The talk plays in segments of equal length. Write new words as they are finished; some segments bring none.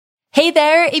Hey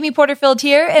there, Amy Porterfield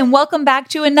here, and welcome back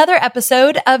to another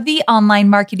episode of the Online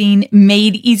Marketing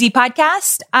Made Easy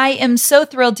podcast. I am so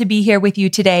thrilled to be here with you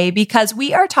today because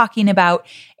we are talking about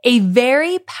a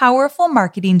very powerful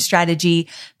marketing strategy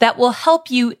that will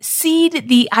help you seed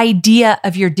the idea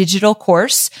of your digital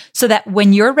course so that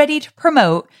when you're ready to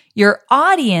promote, your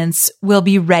audience will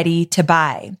be ready to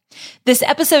buy. This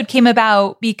episode came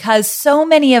about because so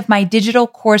many of my Digital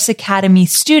Course Academy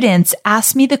students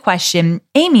asked me the question,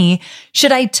 Amy,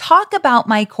 should I talk about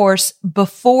my course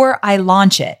before I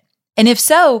launch it? And if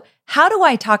so, how do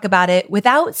I talk about it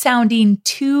without sounding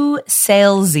too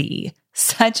salesy?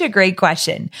 Such a great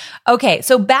question. Okay,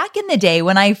 so back in the day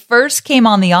when I first came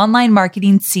on the online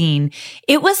marketing scene,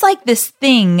 it was like this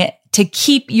thing to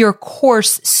keep your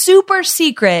course super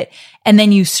secret, and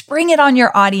then you spring it on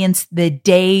your audience the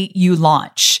day you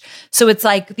launch. So it's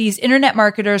like these internet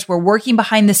marketers were working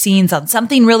behind the scenes on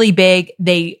something really big.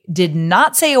 They did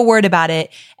not say a word about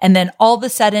it. And then all of a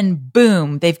sudden,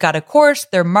 boom, they've got a course,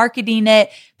 they're marketing it.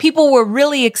 People were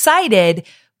really excited,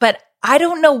 but I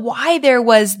don't know why there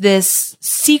was this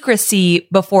secrecy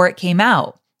before it came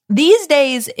out. These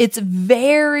days, it's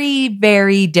very,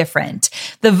 very different.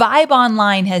 The vibe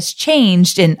online has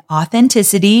changed and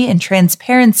authenticity and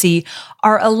transparency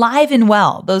are alive and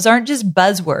well. Those aren't just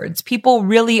buzzwords. People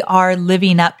really are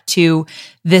living up to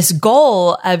this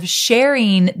goal of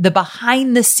sharing the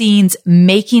behind the scenes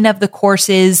making of the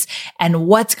courses and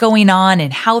what's going on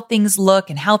and how things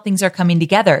look and how things are coming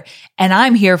together. And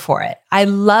I'm here for it. I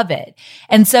love it.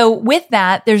 And so with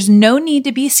that, there's no need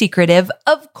to be secretive.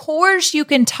 Of course, you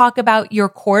can talk about your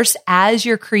course as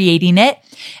you're creating it.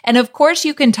 And of course,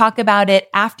 you can talk about it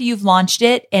after you've launched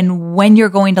it and when you're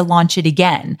going to launch it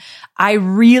again. I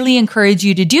really encourage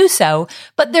you to do so,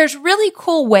 but there's really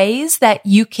cool ways that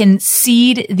you can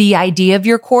seed the idea of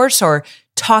your course or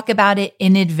talk about it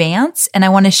in advance. And I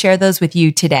want to share those with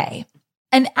you today.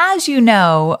 And as you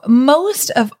know, most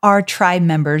of our tribe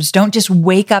members don't just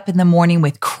wake up in the morning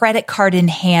with credit card in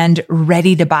hand,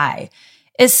 ready to buy,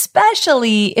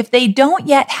 especially if they don't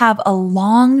yet have a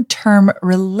long-term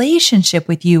relationship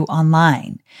with you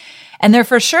online. And they're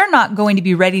for sure not going to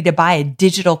be ready to buy a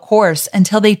digital course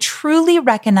until they truly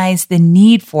recognize the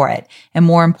need for it. And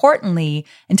more importantly,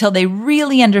 until they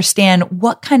really understand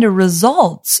what kind of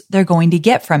results they're going to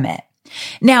get from it.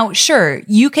 Now, sure,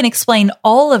 you can explain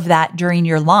all of that during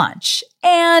your launch.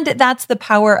 And that's the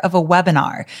power of a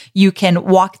webinar. You can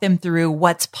walk them through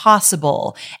what's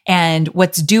possible and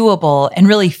what's doable and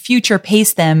really future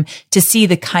pace them to see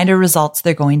the kind of results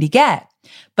they're going to get.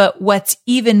 But what's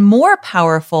even more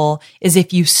powerful is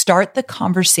if you start the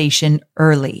conversation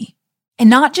early. And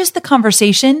not just the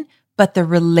conversation, but the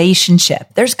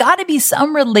relationship. There's got to be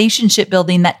some relationship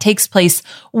building that takes place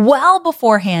well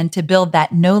beforehand to build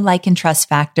that know, like, and trust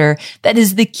factor that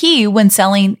is the key when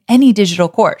selling any digital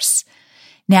course.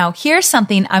 Now, here's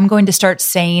something I'm going to start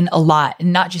saying a lot,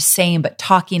 and not just saying, but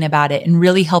talking about it and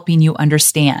really helping you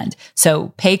understand.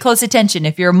 So pay close attention.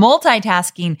 If you're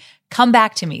multitasking, come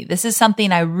back to me. This is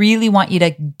something I really want you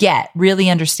to really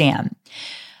understand.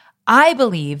 I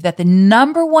believe that the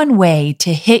number one way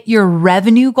to hit your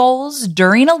revenue goals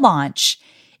during a launch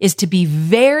is to be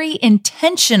very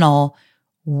intentional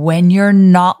when you're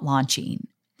not launching.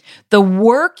 The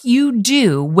work you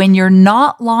do when you're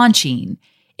not launching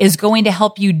is going to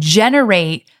help you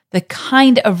generate the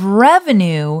kind of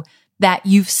revenue that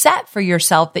you've set for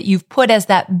yourself, that you've put as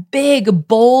that big,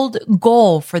 bold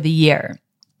goal for the year.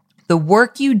 The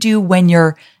work you do when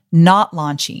you're not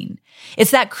launching.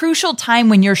 It's that crucial time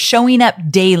when you're showing up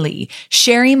daily,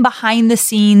 sharing behind the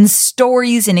scenes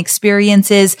stories and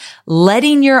experiences,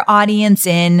 letting your audience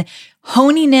in,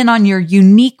 honing in on your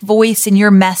unique voice and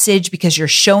your message because you're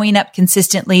showing up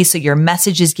consistently, so your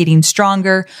message is getting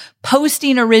stronger,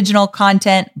 posting original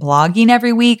content, blogging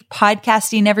every week,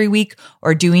 podcasting every week,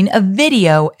 or doing a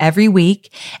video every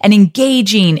week, and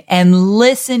engaging and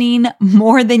listening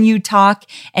more than you talk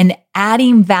and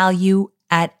adding value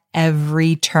at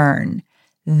every turn.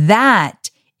 That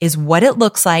is what it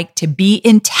looks like to be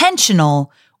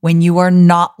intentional when you are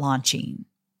not launching.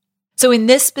 So in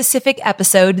this specific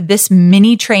episode, this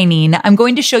mini training, I'm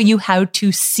going to show you how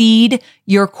to seed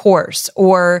your course,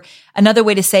 or another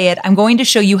way to say it, I'm going to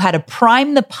show you how to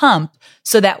prime the pump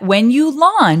so that when you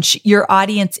launch, your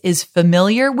audience is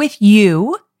familiar with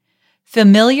you,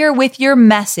 familiar with your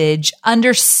message,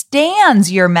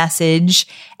 understands your message,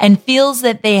 and feels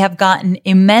that they have gotten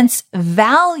immense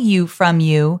value from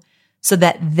you so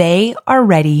that they are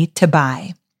ready to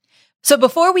buy. So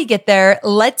before we get there,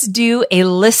 let's do a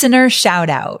listener shout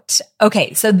out.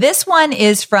 Okay, so this one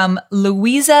is from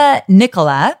Louisa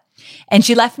Nicola. And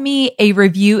she left me a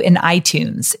review in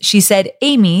iTunes. She said,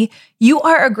 Amy, you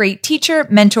are a great teacher,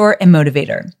 mentor, and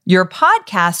motivator. Your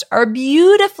podcasts are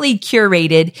beautifully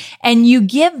curated and you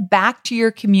give back to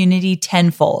your community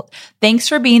tenfold. Thanks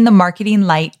for being the marketing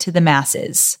light to the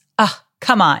masses.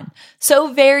 Come on.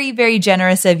 So very, very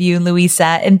generous of you, Louisa.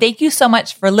 And thank you so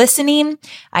much for listening.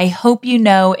 I hope you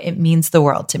know it means the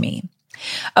world to me.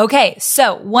 Okay,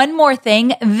 so one more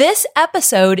thing. This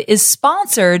episode is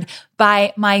sponsored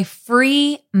by my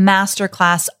free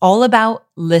masterclass all about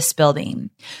list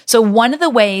building. So one of the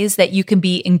ways that you can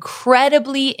be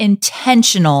incredibly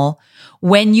intentional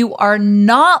when you are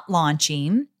not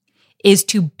launching is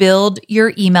to build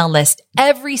your email list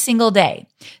every single day.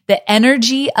 The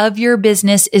energy of your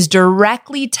business is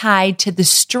directly tied to the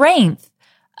strength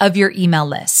of your email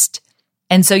list.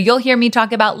 And so you'll hear me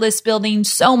talk about list building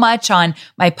so much on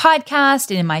my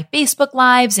podcast and in my Facebook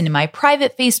lives and in my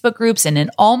private Facebook groups and in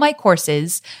all my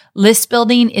courses. List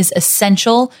building is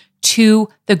essential to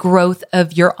the growth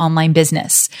of your online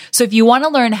business. So if you want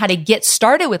to learn how to get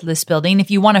started with list building,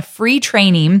 if you want a free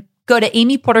training, go to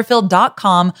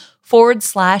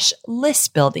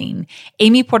amyporterfield.com/list building,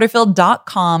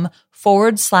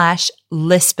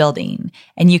 amyporterfield.com/list building.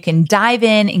 And you can dive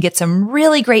in and get some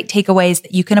really great takeaways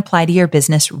that you can apply to your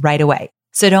business right away.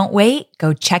 So don't wait,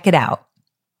 go check it out.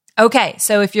 Okay,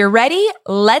 so if you're ready,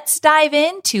 let's dive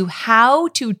into how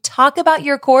to talk about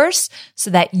your course so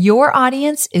that your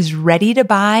audience is ready to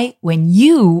buy when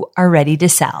you are ready to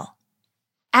sell.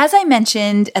 As I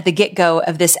mentioned at the get-go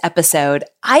of this episode,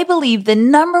 I believe the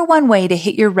number one way to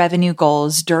hit your revenue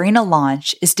goals during a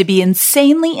launch is to be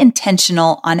insanely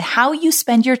intentional on how you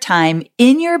spend your time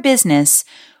in your business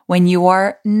when you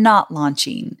are not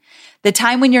launching. The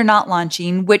time when you're not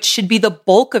launching, which should be the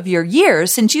bulk of your year,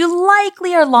 since you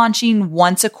likely are launching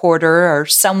once a quarter or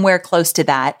somewhere close to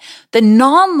that, the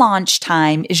non-launch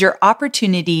time is your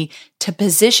opportunity to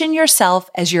position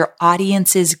yourself as your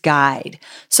audience's guide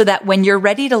so that when you're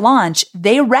ready to launch,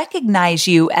 they recognize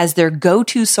you as their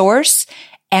go-to source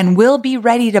and will be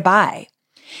ready to buy.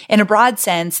 In a broad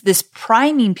sense, this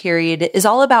priming period is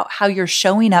all about how you're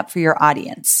showing up for your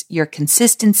audience, your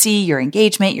consistency, your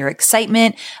engagement, your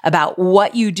excitement about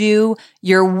what you do,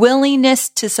 your willingness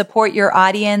to support your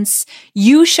audience,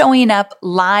 you showing up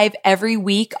live every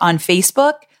week on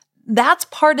Facebook. That's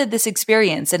part of this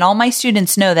experience. And all my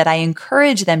students know that I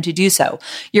encourage them to do so.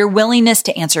 Your willingness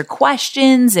to answer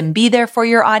questions and be there for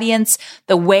your audience,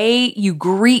 the way you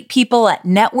greet people at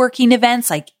networking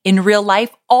events, like in real life,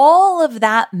 all of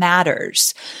that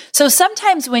matters. So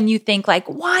sometimes when you think like,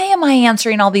 why am I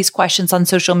answering all these questions on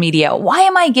social media? Why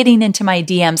am I getting into my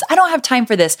DMs? I don't have time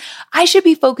for this. I should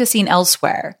be focusing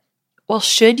elsewhere. Well,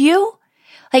 should you?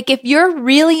 Like if you're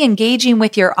really engaging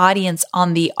with your audience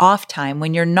on the off time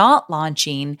when you're not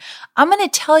launching, I'm going to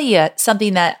tell you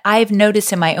something that I've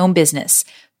noticed in my own business.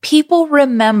 People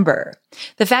remember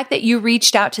the fact that you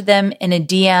reached out to them in a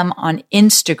DM on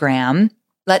Instagram,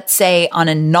 let's say on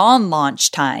a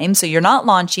non-launch time. So you're not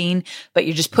launching, but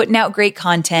you're just putting out great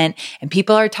content and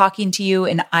people are talking to you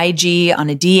in IG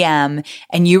on a DM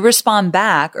and you respond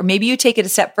back, or maybe you take it a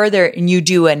step further and you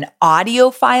do an audio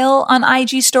file on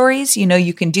IG stories. You know,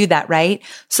 you can do that, right?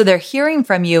 So they're hearing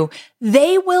from you.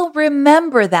 They will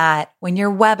remember that when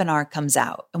your webinar comes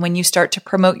out and when you start to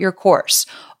promote your course.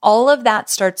 All of that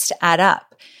starts to add up.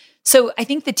 So I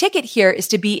think the ticket here is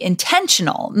to be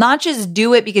intentional, not just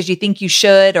do it because you think you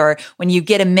should or when you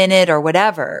get a minute or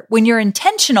whatever. When you're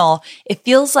intentional, it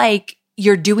feels like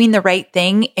you're doing the right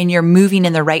thing and you're moving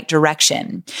in the right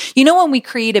direction. You know, when we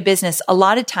create a business, a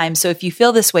lot of times, so if you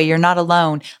feel this way, you're not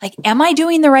alone. Like, am I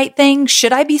doing the right thing?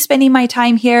 Should I be spending my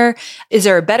time here? Is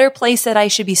there a better place that I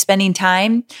should be spending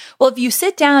time? Well, if you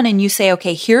sit down and you say,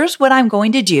 okay, here's what I'm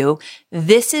going to do.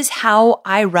 This is how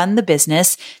I run the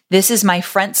business. This is my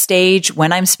front stage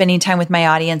when I'm spending time with my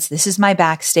audience. This is my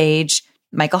backstage,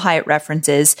 Michael Hyatt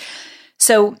references.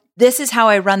 So this is how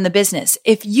I run the business.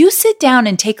 If you sit down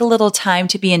and take a little time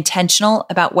to be intentional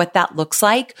about what that looks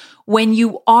like when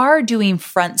you are doing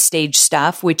front stage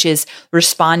stuff, which is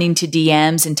responding to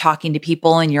DMs and talking to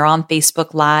people and you're on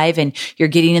Facebook Live and you're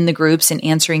getting in the groups and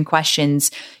answering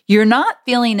questions, you're not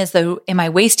feeling as though, am I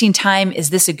wasting time? Is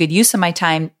this a good use of my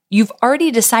time? You've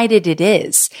already decided it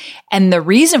is. And the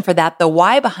reason for that, the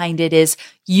why behind it is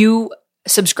you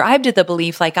subscribe to the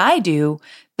belief like I do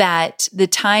that the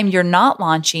time you're not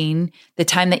launching, the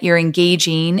time that you're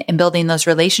engaging and building those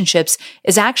relationships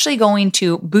is actually going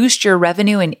to boost your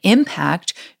revenue and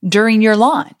impact during your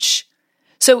launch.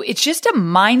 So it's just a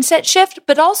mindset shift,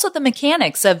 but also the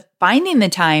mechanics of finding the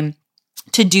time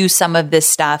to do some of this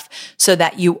stuff so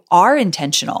that you are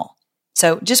intentional.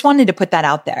 So just wanted to put that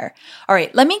out there. All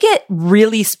right, let me get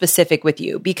really specific with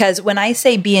you, because when I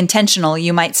say be intentional,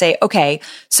 you might say, okay,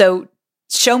 so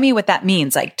show me what that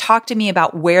means. Like, talk to me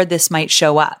about where this might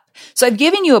show up. So I've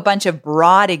given you a bunch of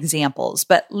broad examples,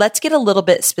 but let's get a little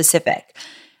bit specific.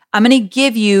 I'm going to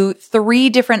give you 3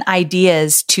 different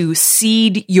ideas to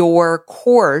seed your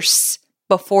course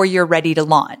before you're ready to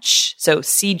launch. So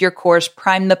seed your course,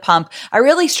 prime the pump. I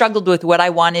really struggled with what I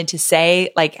wanted to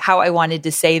say, like how I wanted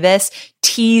to say this,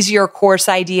 tease your course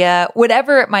idea,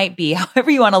 whatever it might be,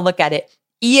 however you want to look at it.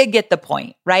 You get the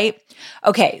point, right?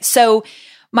 Okay. So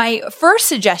my first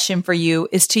suggestion for you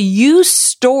is to use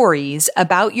stories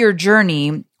about your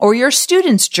journey or your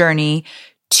student's journey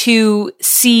to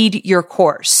seed your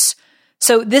course.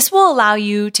 So this will allow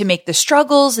you to make the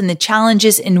struggles and the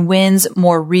challenges and wins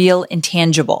more real and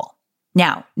tangible.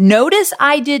 Now, notice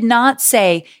I did not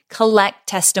say collect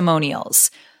testimonials.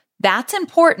 That's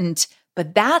important,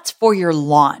 but that's for your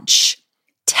launch.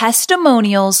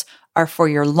 Testimonials are for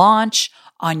your launch,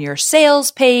 on your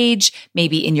sales page,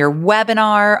 maybe in your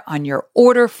webinar, on your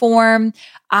order form.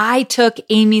 I took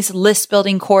Amy's list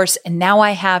building course and now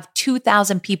I have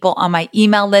 2,000 people on my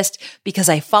email list because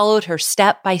I followed her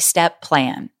step-by-step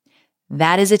plan.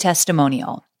 That is a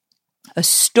testimonial. A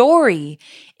story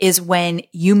is when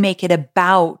you make it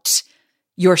about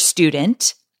your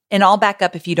student. And I'll back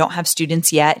up if you don't have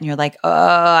students yet and you're like,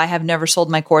 I have never sold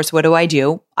my course. What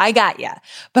do? I got you.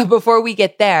 But before we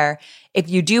get there, if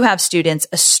you do have students,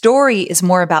 a story is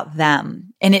more about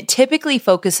them. And it typically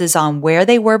focuses on where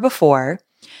they were before,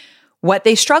 what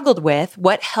they struggled with,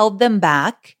 what held them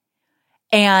back,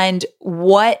 and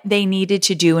what they needed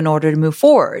to do in order to move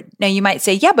forward. Now you might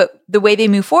say, yeah, but the way they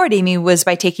move forward, Amy, was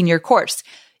by taking your course.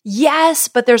 Yes,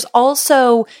 but there's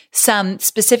also some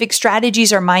specific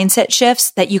strategies or mindset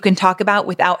shifts that you can talk about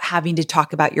without having to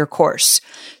talk about your course.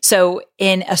 So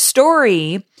in a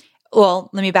story,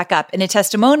 well, let me back up. In a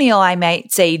testimonial, I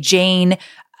might say Jane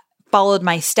followed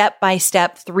my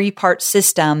step-by-step 3-part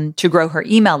system to grow her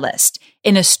email list.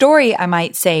 In a story, I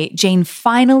might say Jane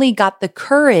finally got the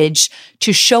courage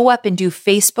to show up and do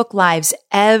Facebook Lives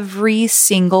every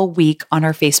single week on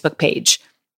her Facebook page.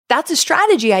 That's a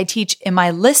strategy I teach in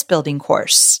my list building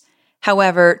course.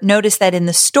 However, notice that in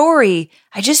the story,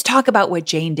 I just talk about what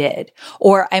Jane did.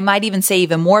 Or I might even say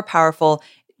even more powerful,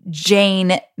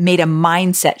 Jane made a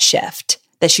mindset shift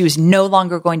that she was no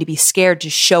longer going to be scared to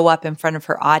show up in front of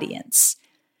her audience.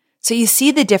 So you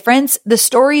see the difference? The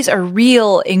stories are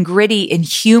real and gritty and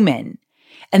human,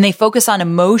 and they focus on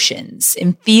emotions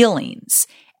and feelings,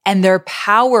 and they're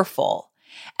powerful.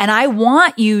 And I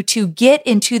want you to get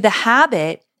into the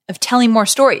habit of telling more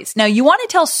stories. Now, you want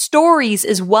to tell stories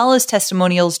as well as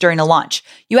testimonials during a launch.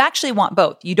 You actually want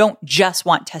both. You don't just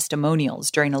want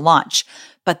testimonials during a launch,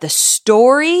 but the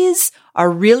stories are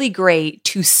really great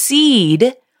to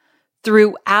seed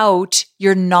throughout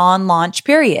your non-launch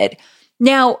period.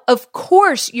 Now, of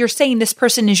course, you're saying this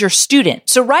person is your student.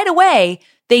 So right away,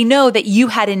 they know that you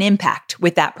had an impact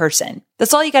with that person.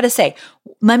 That's all you got to say.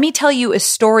 Let me tell you a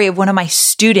story of one of my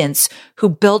students who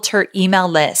built her email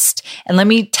list. And let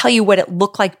me tell you what it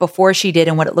looked like before she did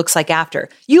and what it looks like after.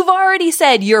 You've already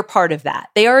said you're part of that.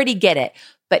 They already get it.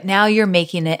 But now you're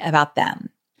making it about them.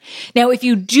 Now, if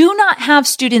you do not have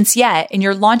students yet and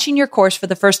you're launching your course for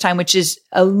the first time, which is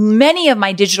many of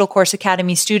my Digital Course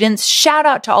Academy students, shout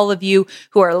out to all of you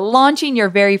who are launching your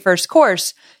very first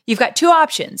course. You've got 2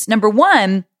 options. Number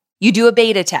 1, you do a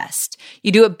beta test.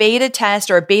 You do a beta test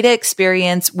or a beta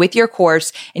experience with your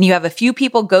course, and you have a few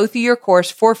people go through your course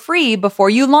for free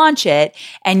before you launch it,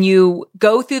 and you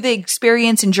go through the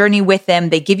experience and journey with them.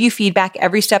 They give you feedback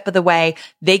every step of the way.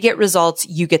 They get results.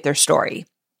 You get their story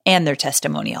and their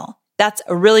testimonial. That's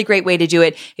a really great way to do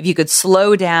it if you could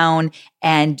slow down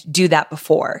and do that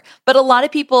before. But a lot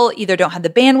of people either don't have the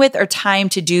bandwidth or time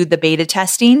to do the beta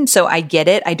testing. So I get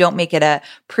it. I don't make it a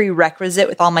prerequisite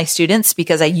with all my students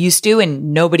because I used to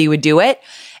and nobody would do it.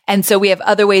 And so we have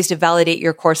other ways to validate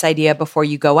your course idea before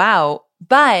you go out.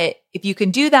 But if you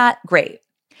can do that, great.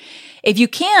 If you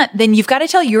can't, then you've got to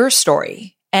tell your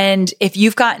story. And if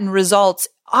you've gotten results,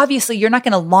 obviously, you're not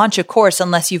going to launch a course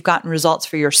unless you've gotten results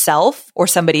for yourself or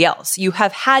somebody else. You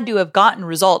have had to have gotten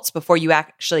results before you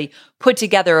actually put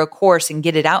together a course and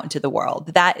get it out into the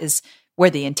world. That is where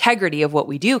the integrity of what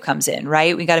we do comes in,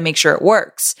 right? We got to make sure it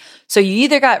works. So you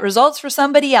either got results for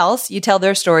somebody else, you tell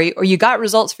their story, or you got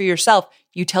results for yourself,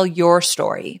 you tell your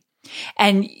story.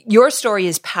 And your story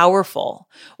is powerful.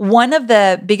 One of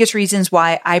the biggest reasons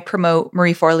why I promote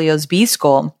Marie Forleo's B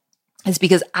School is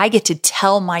because I get to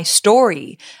tell my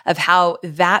story of how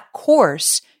that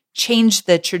course changed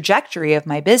the trajectory of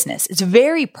my business. It's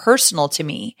very personal to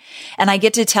me. And I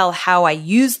get to tell how I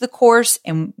used the course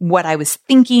and what I was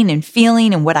thinking and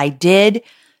feeling and what I did.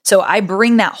 So I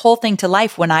bring that whole thing to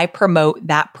life when I promote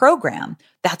that program.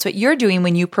 That's what you're doing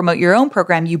when you promote your own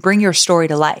program. You bring your story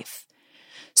to life.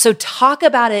 So talk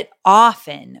about it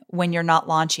often when you're not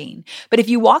launching. But if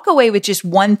you walk away with just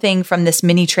one thing from this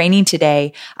mini training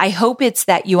today, I hope it's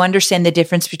that you understand the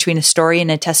difference between a story and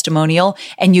a testimonial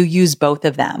and you use both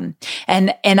of them.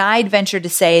 And I'd venture to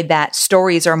say that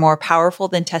stories are more powerful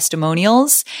than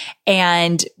testimonials.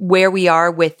 And where we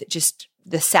are with just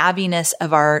the savviness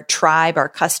of our tribe, our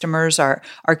customers, our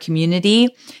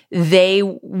community, they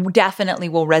definitely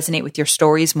will resonate with your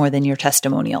stories more than your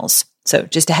testimonials. So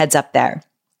just a heads up there.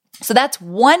 So that's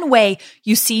one way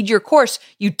you seed your course.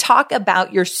 You talk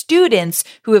about your students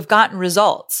who have gotten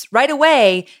results. Right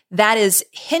away, that is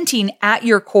hinting at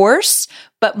your course,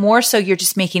 but more so you're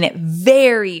just making it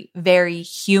very, very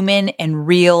human and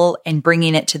real and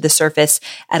bringing it to the surface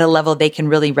at a level they can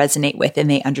really resonate with and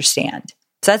they understand.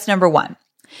 So that's number one.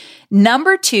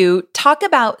 Number two, talk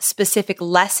about specific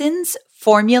lessons,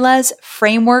 formulas,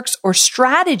 frameworks, or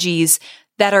strategies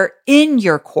that are in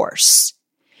your course.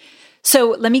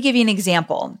 So let me give you an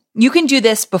example. You can do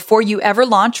this before you ever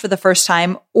launch for the first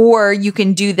time, or you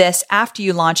can do this after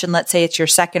you launch, and let's say it's your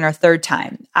second or third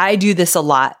time. I do this a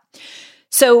lot.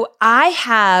 So I'm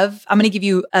going to give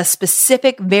you a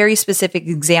very specific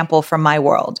example from my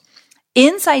world.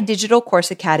 Inside Digital Course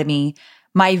Academy,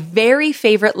 my very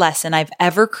favorite lesson I've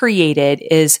ever created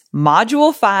is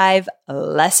Module 5,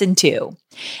 Lesson 2.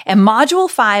 And Module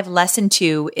 5, Lesson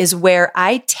 2 is where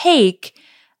I take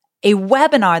a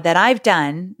webinar that I've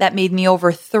done that made me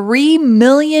over $3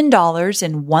 million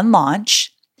in one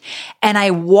launch, and I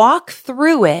walk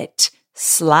through it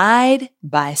slide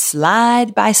by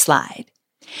slide by slide.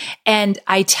 And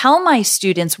I tell my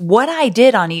students what I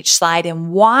did on each slide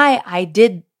and why I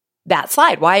did that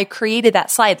slide, why I created that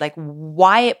slide, like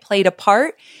why it played a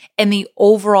part in the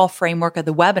overall framework of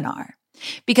the webinar.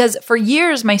 Because for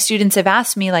years, my students have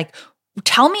asked me, like,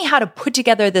 tell me how to put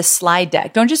together this slide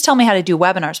deck. Don't just tell me how to do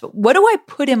webinars, but what do I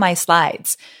put in my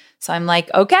slides? So I'm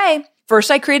like, okay,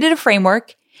 first I created a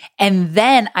framework, and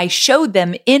then I showed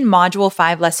them in Module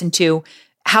 5, Lesson 2,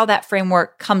 how that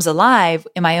framework comes alive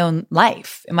in my own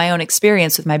life, in my own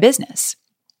experience with my business.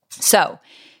 So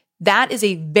that is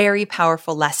a very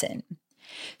powerful lesson.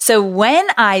 So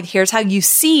here's how you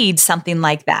seed something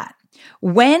like that.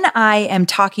 When I am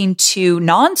talking to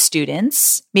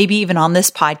non-students, maybe even on this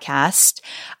podcast,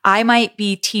 I might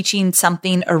be teaching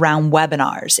something around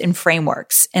webinars and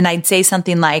frameworks. And I'd say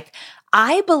something like,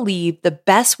 I believe the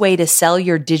best way to sell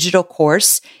your digital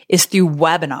course is through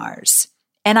webinars.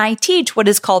 And I teach what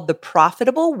is called the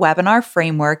Profitable Webinar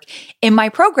Framework in my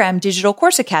program, Digital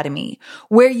Course Academy,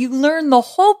 where you learn the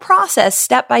whole process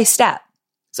step by step.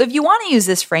 So if you want to use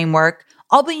this framework,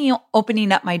 I'll be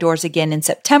opening up my doors again in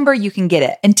September. You can get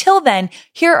it. Until then,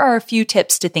 here are a few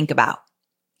tips to think about.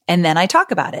 And then I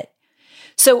talk about it.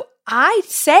 So I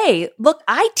say, look,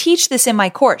 I teach this in my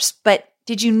course, but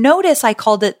did you notice I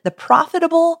called it the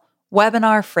Profitable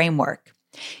Webinar Framework?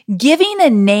 Giving a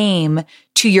name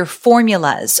to your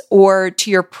formulas or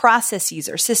to your processes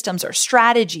or systems or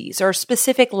strategies or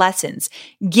specific lessons,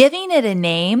 giving it a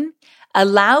name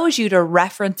allows you to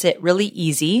reference it really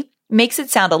easy, makes it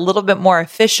sound a little bit more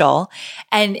official,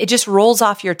 and it just rolls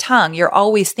off your tongue. You're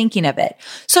always thinking of it.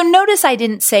 So notice I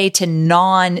didn't say to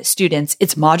non-students,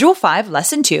 it's Module 5,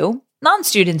 Lesson 2.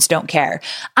 Non-students don't care.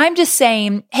 I'm just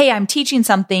saying, hey, I'm teaching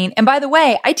something. And by the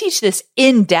way, I teach this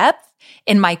in depth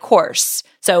in my course.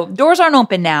 So doors aren't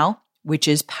open now, which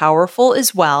is powerful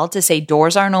as well to say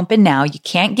doors aren't open now. You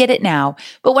can't get it now.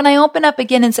 But when I open up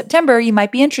again in September, you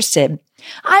might be interested.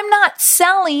 I'm not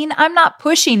selling. I'm not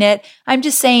pushing it. I'm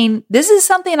just saying this is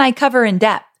something I cover in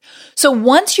depth. So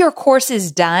once your course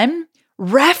is done,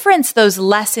 reference those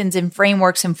lessons and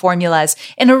frameworks and formulas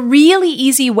in a really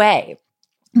easy way.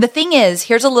 The thing is,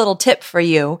 here's a little tip for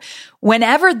you.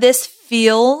 Whenever this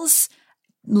feels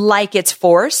like it's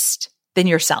forced, then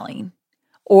you're selling.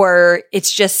 Or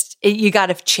it's just, you got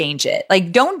to change it.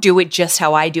 Like, don't do it just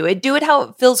how I do it. Do it how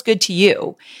it feels good to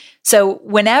you. So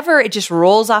whenever it just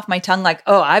rolls off my tongue, like,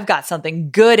 oh, I've got something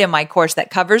good in my course that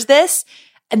covers this,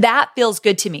 and that feels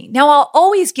good to me. Now, I'll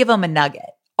always give them a nugget.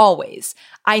 Always.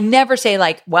 I never say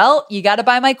like, well, you got to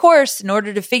buy my course in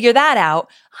order to figure that out.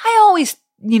 I always,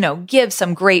 give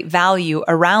some great value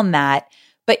around that.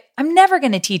 but I'm never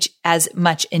going to teach as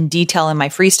much in detail in my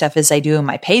free stuff as I do in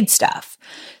my paid stuff.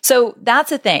 So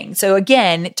that's a thing. So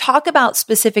again, talk about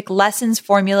specific lessons,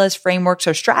 formulas, frameworks,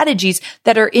 or strategies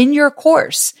that are in your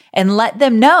course and let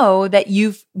them know that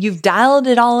you've dialed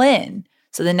it all in.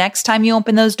 So the next time you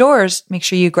open those doors, make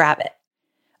sure you grab it.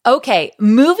 Okay,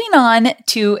 moving on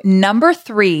to number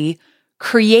 3,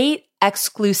 create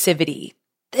exclusivity.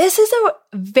 This is a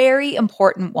very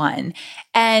important one.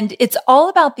 And it's all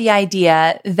about the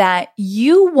idea that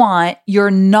you want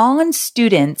your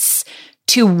non-students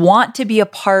to want to be a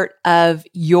part of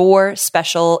your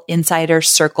special insider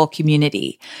circle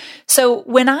community. So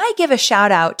when I give a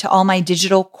shout out to all my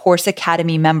Digital Course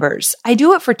Academy members, I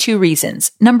do it for 2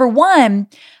 reasons. Number 1,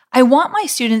 I want my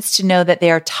students to know that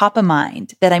they are top of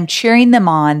mind, that I'm cheering them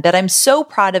on, that I'm so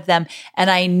proud of them, and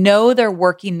I know they're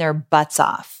working their butts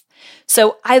off.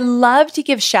 So I love to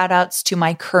give shout outs to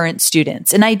my current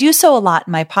students, and I do so a lot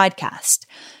in my podcast.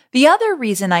 The other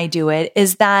reason I do it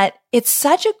is that it's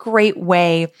such a great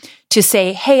way to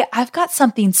say, hey, I've got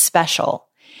something special.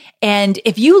 And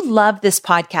if you love this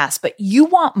podcast, but you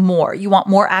want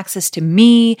more access to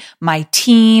me, my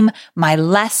team, my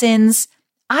lessons,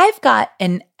 I've got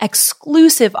an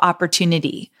exclusive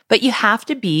opportunity, but you have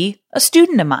to be a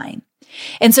student of mine.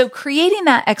 And so creating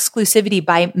that exclusivity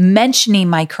by mentioning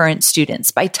my current students,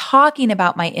 by talking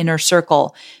about my inner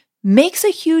circle, makes a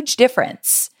huge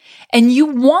difference. And you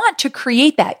want to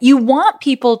create that. You want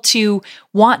people to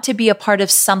want to be a part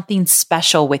of something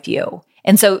special with you.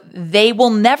 And so they will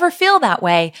never feel that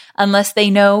way unless they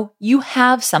know you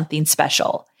have something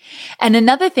special. And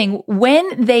another thing,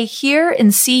 when they hear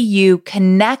and see you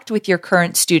connect with your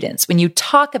current students, when you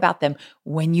talk about them,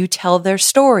 when you tell their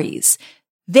stories,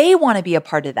 they want to be a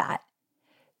part of that.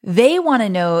 They want to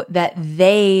know that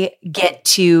they get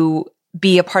to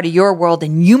be a part of your world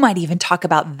and you might even talk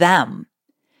about them.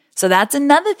 So that's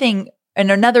another thing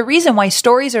and another reason why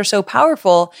stories are so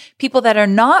powerful. People that are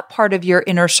not part of your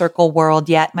inner circle world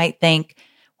yet might think,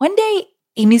 one day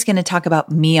Amy's going to talk about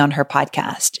me on her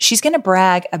podcast. She's going to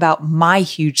brag about my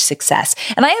huge success.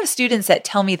 And I have students that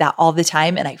tell me that all the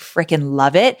time, and I freaking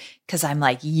love it because I'm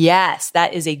like, yes,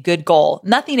 that is a good goal.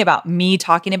 Nothing about me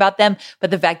talking about them, but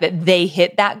the fact that they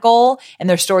hit that goal and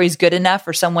their story is good enough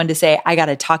for someone to say, I got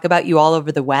to talk about you all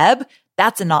over the web.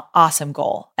 That's an awesome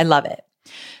goal. I love it.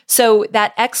 So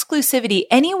that exclusivity,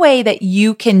 any way that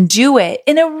you can do it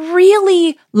in a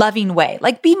really loving way,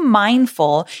 like be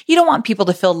mindful. You don't want people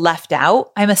to feel left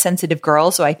out. I'm a sensitive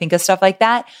girl, so I think of stuff like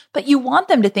that, but you want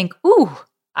them to think, ooh,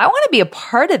 I want to be a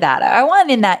part of that. I want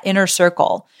in that inner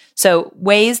circle. So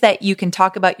ways that you can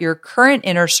talk about your current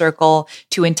inner circle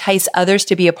to entice others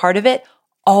to be a part of it,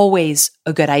 always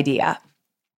a good idea.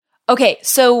 Okay,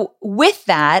 so with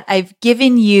that, I've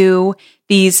given you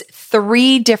these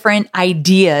 3 different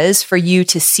ideas for you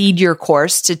to seed your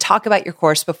course, to talk about your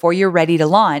course before you're ready to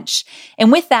launch.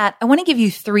 And with that, I want to give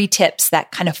you 3 tips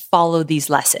that kind of follow these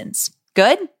lessons.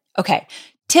 Good? Okay.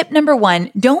 Tip number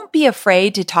 1, don't be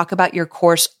afraid to talk about your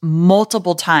course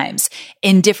multiple times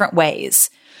in different ways.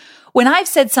 When I've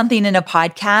said something in a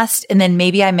podcast and then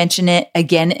maybe I mention it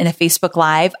again in a Facebook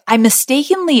Live, I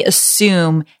mistakenly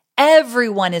assume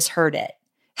everyone has heard it.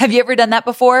 Have you ever done that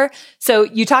before? So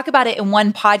you talk about it in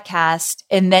one podcast,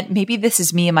 and then maybe this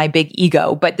is me and my big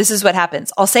ego, but this is what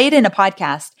happens. I'll say it in a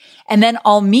podcast, and then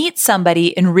I'll meet somebody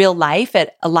in real life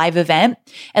at a live event,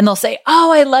 and they'll say,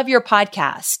 oh, I love your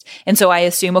podcast. And so I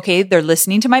assume, okay, they're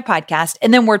listening to my podcast,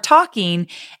 and then we're talking,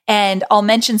 and I'll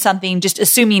mention something just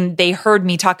assuming they heard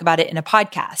me talk about it in a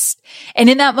podcast. And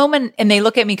in that moment, and they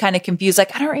look at me kind of confused,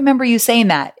 like, I don't remember you saying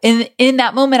that. And in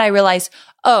that moment, I realize,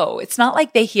 oh, it's not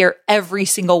like they hear every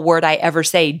single word I ever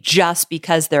say just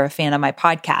because they're a fan of my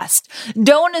podcast.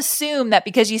 Don't assume that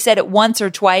because you said it once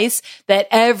or twice that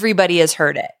everybody has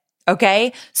heard it.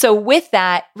 Okay. So with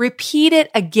that, repeat it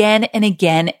again and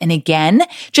again and again,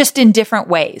 just in different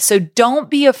ways. So don't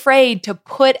be afraid to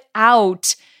put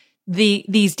out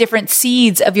these different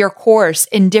seeds of your course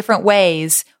in different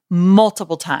ways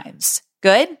multiple times.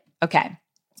 Good? Okay.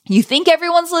 You think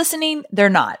everyone's listening? They're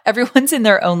not. Everyone's in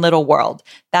their own little world.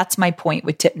 That's my point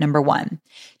with tip number 1.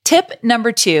 Tip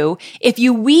number 2, if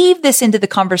you weave this into the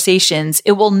conversations,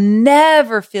 it will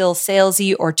never feel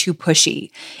salesy or too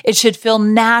pushy. It should feel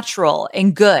natural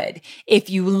and good. If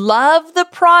you love the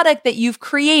product that you've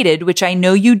created, which I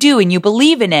know you do and you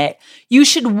believe in it, you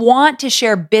should want to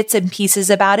share bits and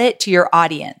pieces about it to your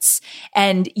audience.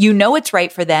 And you know it's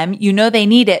right for them. You know they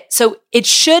need it. So it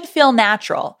should feel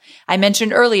natural. I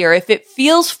mentioned earlier, if it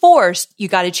feels forced, you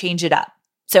got to change it up.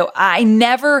 So I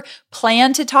never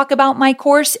plan to talk about my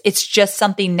course. It's just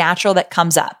something natural that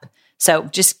comes up. So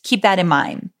just keep that in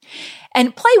mind.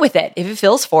 and play with it. If it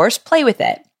feels forced, play with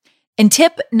it. And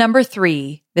tip number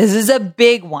 3, this is a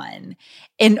big one.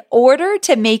 In order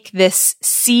to make this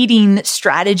seeding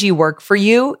strategy work for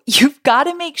you, you've got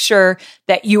to make sure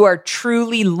that you are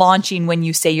truly launching when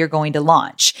you say you're going to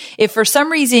launch. If for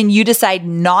some reason you decide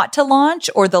not to launch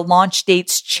or the launch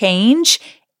dates change,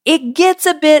 it gets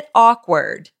a bit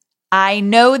awkward. I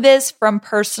know this from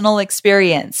personal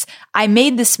experience. I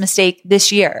made this mistake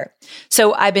this year.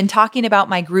 So I've been talking about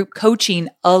my group coaching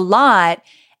a lot,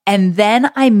 and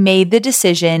then I made the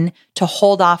decision to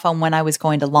hold off on when I was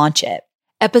going to launch it.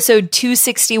 Episode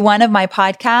 261 of my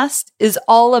podcast is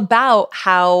all about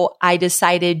how I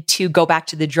decided to go back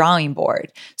to the drawing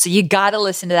board. So you got to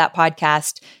listen to that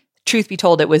podcast. Truth be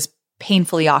told, it was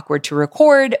painfully awkward to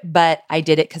record, but I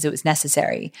did it because it was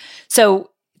necessary. So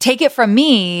take it from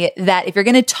me that if you're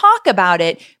going to talk about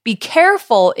it, be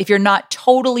careful if you're not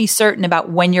totally certain about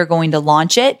when you're going to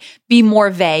launch it. Be more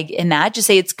vague in that. Just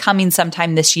say it's coming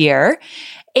sometime this year.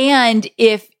 And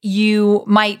if you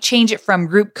might change it from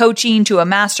group coaching to a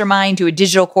mastermind to a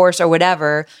digital course or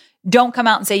whatever, don't come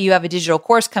out and say you have a digital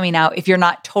course coming out if you're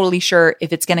not totally sure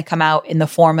if it's going to come out in the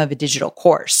form of a digital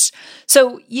course.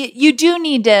 So you do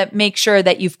need to make sure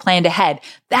that you've planned ahead.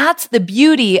 That's the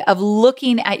beauty of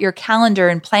looking at your calendar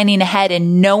and planning ahead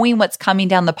and knowing what's coming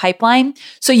down the pipeline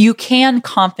so you can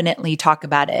confidently talk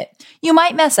about it. You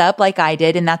might mess up like I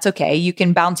did, and that's okay. You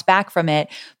can bounce back from it,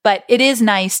 but it is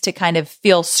nice to kind of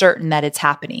feel certain that it's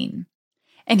happening.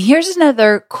 And here's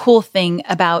another cool thing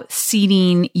about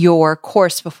seeding your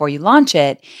course before you launch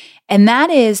it. And that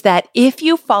is that if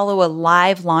you follow a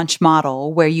live launch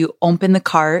model where you open the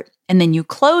cart and then you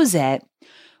close it,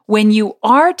 when you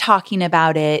are talking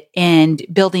about it and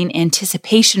building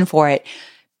anticipation for it,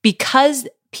 because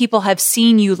people have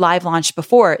seen you live launch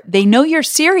before, they know you're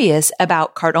serious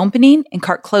about cart opening and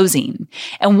cart closing.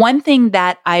 And one thing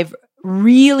that I've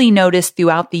really noticed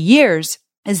throughout the years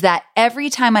is that every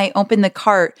time I open the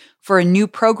cart for a new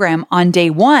program on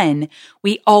day 1,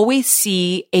 we always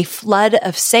see a flood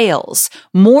of sales,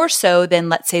 more so than,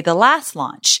 let's say, the last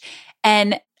launch.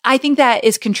 And I think that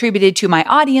is contributed to my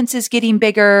audiences getting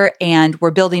bigger and we're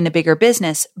building a bigger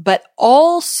business, but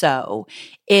also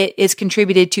it is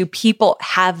contributed to people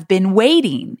have been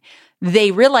waiting.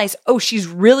 They realize, oh, she's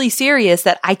really serious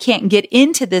that I can't get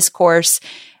into this course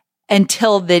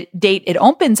until the date it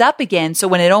opens up again. So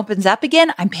when it opens up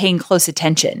again, I'm paying close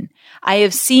attention. I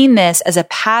have seen this as a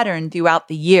pattern throughout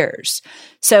the years.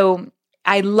 So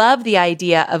I love the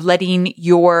idea of letting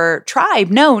your tribe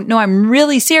know, no, I'm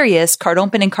really serious, cart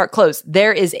open and cart close.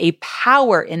 There is a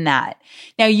power in that.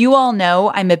 Now, you all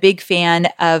know I'm a big fan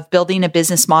of building a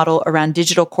business model around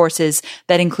digital courses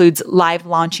that includes live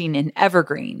launching and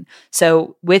evergreen.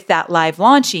 So with that live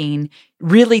launching,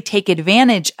 really take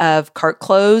advantage of cart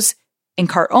close and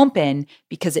cart open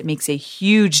because it makes a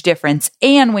huge difference.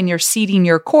 And when you're seeding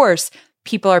your course,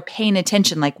 people are paying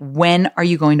attention, like, when are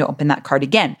you going to open that cart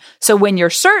again? So when you're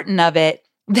certain of it,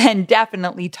 then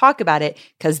definitely talk about it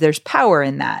because there's power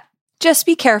in that. Just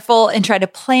be careful and try to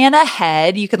plan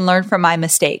ahead. You can learn from my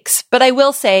mistakes. But I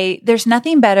will say there's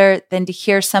nothing better than to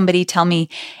hear somebody tell me,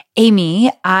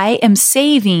 Amy, I am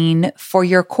saving for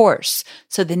your course.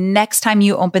 So the next time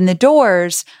you open the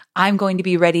doors, I'm going to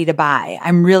be ready to buy.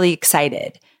 I'm really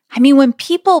excited. I mean, when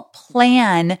people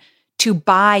plan to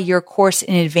buy your course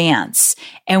in advance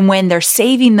and when they're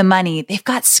saving the money, they've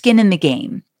got skin in the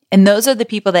game. And those are the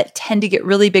people that tend to get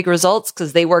really big results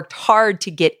because they worked hard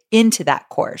to get into that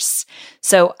course.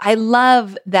 So I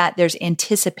love that there's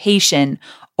anticipation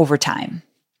over time.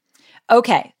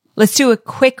 Okay, let's do a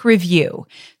quick review.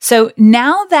 So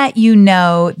now that you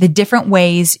know the different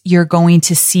ways you're going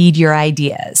to seed your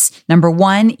ideas, number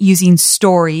 1, using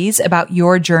stories about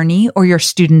your journey or your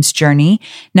student's journey.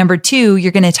 Number 2,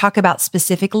 you're going to talk about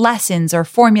specific lessons or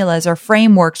formulas or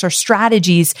frameworks or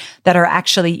strategies that are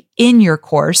actually in your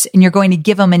course, and you're going to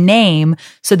give them a name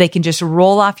so they can just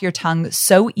roll off your tongue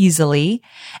so easily.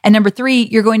 And number 3,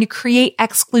 you're going to create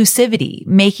exclusivity,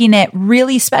 making it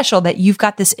really special that you've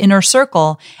got this inner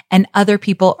circle and other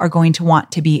people are going to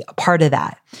want to be a part of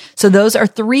that. So those are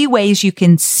 3 ways you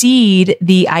can seed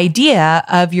the idea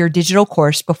of your digital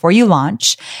course before you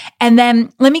launch. And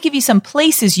then let me give you some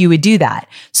places you would do that.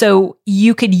 So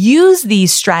you could use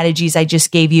these strategies I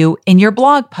just gave you in your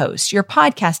blog posts, your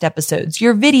podcast episodes,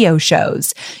 your video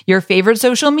shows, your favorite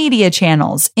social media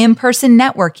channels, in-person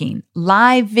networking,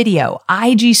 live video,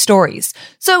 IG stories.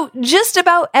 So just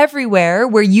about everywhere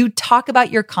where you talk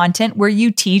about your content, where you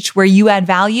teach, where you add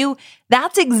value,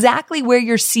 that's exactly where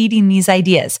you're seeding these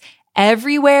ideas.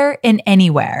 everywhere and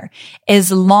anywhere.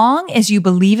 As long as you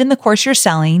believe in the course you're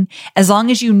selling, as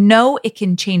long as you know it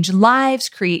can change lives,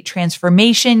 create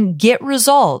transformation, get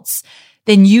results,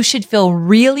 then you should feel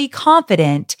really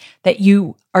confident that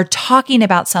you are talking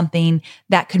about something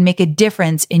that could make a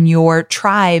difference in your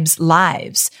tribe's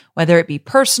lives, whether it be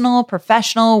personal,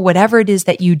 professional, whatever it is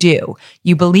that you do.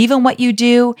 You believe in what you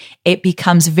do, it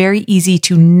becomes very easy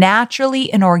to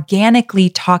naturally and organically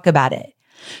talk about it.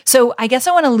 So I guess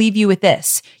I want to leave you with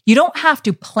this. You don't have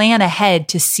to plan ahead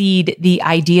to seed the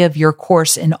idea of your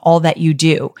course and all that you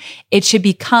do. It should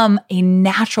become a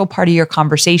natural part of your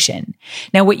conversation.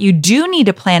 Now, what you do need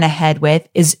to plan ahead with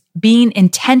is being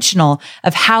intentional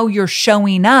of how you're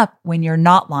showing up when you're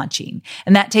not launching.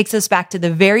 And that takes us back to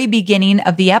the very beginning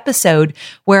of the episode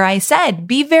where I said,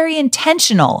 be very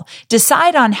intentional.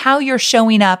 Decide on how you're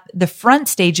showing up the front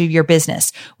stage of your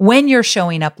business, when you're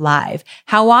showing up live,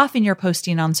 how often you're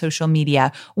posting on social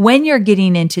media, when you're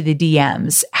getting into the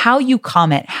DMs, how you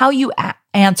comment, how you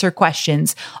answer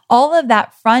questions. All of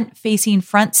that front-facing,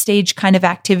 front stage kind of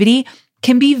activity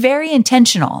can be very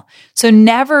intentional. So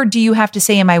never do you have to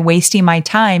say, am I wasting my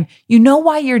time? You know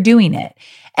why you're doing it.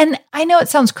 And I know it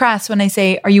sounds crass when I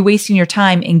say, are you wasting your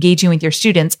time engaging with your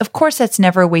students? Of course, that's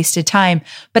never a wasted time.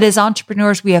 But as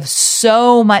entrepreneurs, we have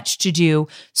so much to do,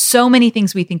 so many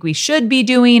things we think we should be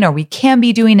doing or we can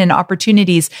be doing and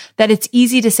opportunities that it's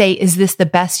easy to say, is this the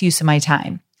best use of my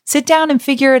time? Sit down and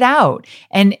figure it out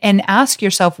and ask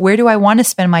yourself, where do I want to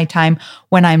spend my time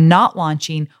when I'm not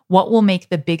launching? What will make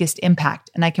the biggest impact?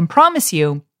 And I can promise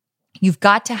you, you've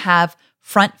got to have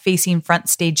front-facing, front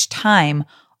stage time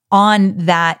on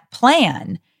that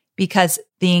plan because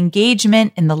the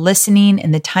engagement and the listening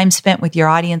and the time spent with your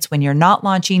audience when you're not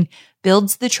launching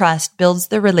builds the trust, builds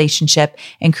the relationship,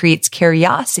 and creates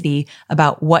curiosity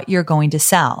about what you're going to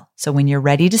sell. So when you're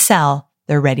ready to sell,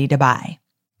 they're ready to buy.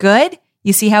 Good?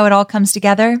 You see how it all comes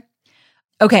together?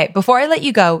 Okay, before I let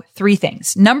you go, 3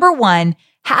 things. Number 1,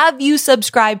 have you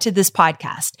subscribed to this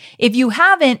podcast? If you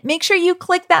haven't, make sure you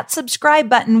click that subscribe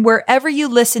button wherever you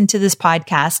listen to this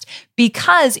podcast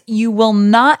because you will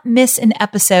not miss an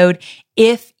episode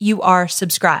if you are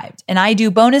subscribed. And I do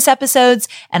bonus episodes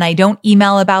and I don't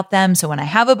email about them. So when I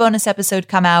have a bonus episode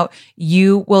come out,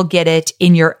 you will get it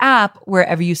in your app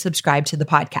wherever you subscribe to the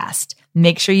podcast.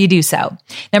 Make sure you do so.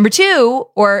 Number 2,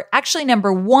 or actually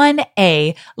number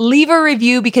 1A, leave a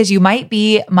review because you might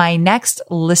be my next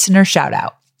listener shout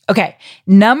out. Okay.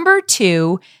 Number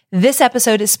 2, this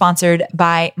episode is sponsored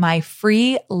by my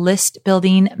free list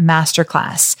building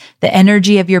masterclass. The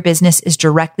energy of your business is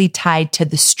directly tied to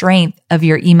the strength of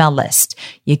your email list.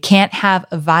 You can't have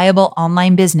a viable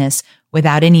online business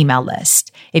without an email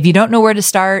list. If you don't know where to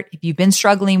start, if you've been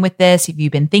struggling with this, if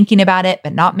you've been thinking about it,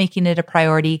 but not making it a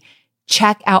priority,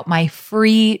 check out my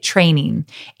free training,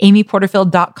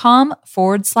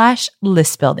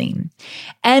 amyporterfield.com/list building.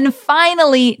 And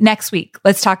finally, next week,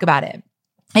 let's talk about it.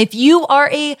 If you are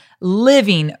a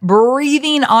living,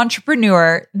 breathing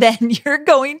entrepreneur, then you're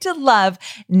going to love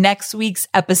next week's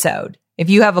episode. If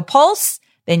you have a pulse,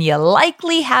 then you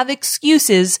likely have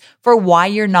excuses for why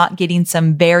you're not getting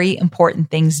some very important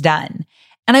things done.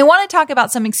 And I want to talk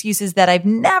about some excuses that I've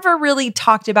never really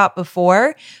talked about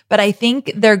before, but I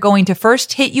think they're going to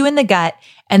first hit you in the gut.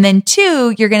 And then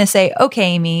 2, you're going to say, okay,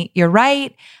 Amy, you're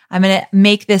right. I'm going to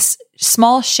make this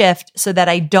small shift so that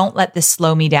I don't let this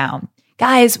slow me down.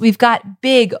 Guys, we've got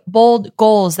big, bold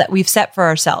goals that we've set for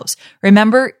ourselves.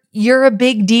 Remember, you're a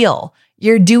big deal.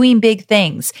 You're doing big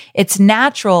things. It's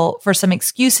natural for some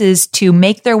excuses to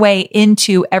make their way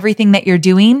into everything that you're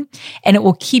doing, and it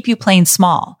will keep you playing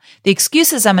small. The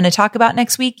excuses I'm going to talk about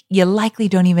next week, you likely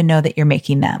don't even know that you're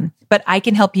making them, but I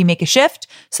can help you make a shift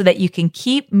so that you can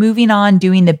keep moving on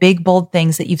doing the big, bold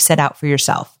things that you've set out for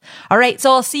yourself. All right.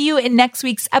 So I'll see you in next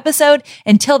week's episode.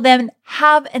 Until then,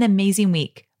 have an amazing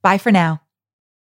week. Bye for now.